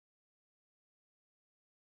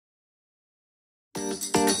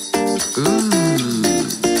Ooh,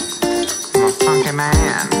 I'm a funky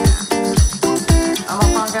man. I'm a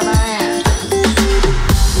funky man.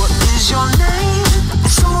 What is your name?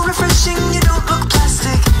 It's so refreshing, you don't look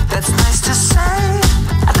plastic. That's nice to say.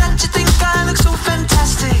 I bet you think I look so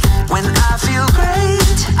fantastic. When I feel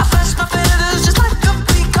great, I flash my feathers just like a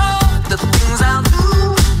peacock. The things I'll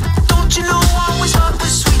do, don't you know I always start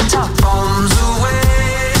with sweet talk. Bombs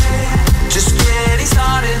away, just getting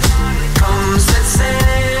started. Come set sail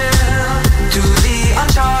to the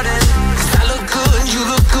uncharted. 'Cause I look good, you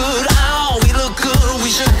look good, oh, we look good, we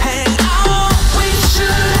should hang out. We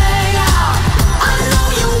should hang out. I know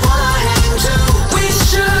you wanna hang too. We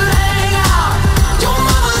should hang out. Your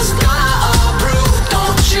mama's gonna approve.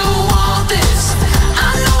 Don't you want this?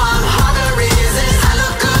 I know I'm hard to resist. I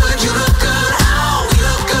look good, you look good, oh, we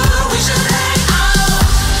look good, we should hang out.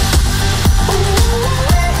 Ooh,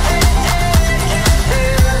 hey, hey, hey, hey, hey.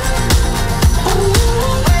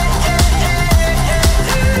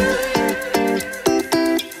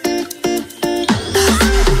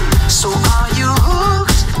 So are you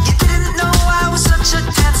hooked? You didn't know I was such a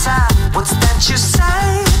dancer. What's that you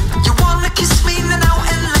say? You wanna kiss me?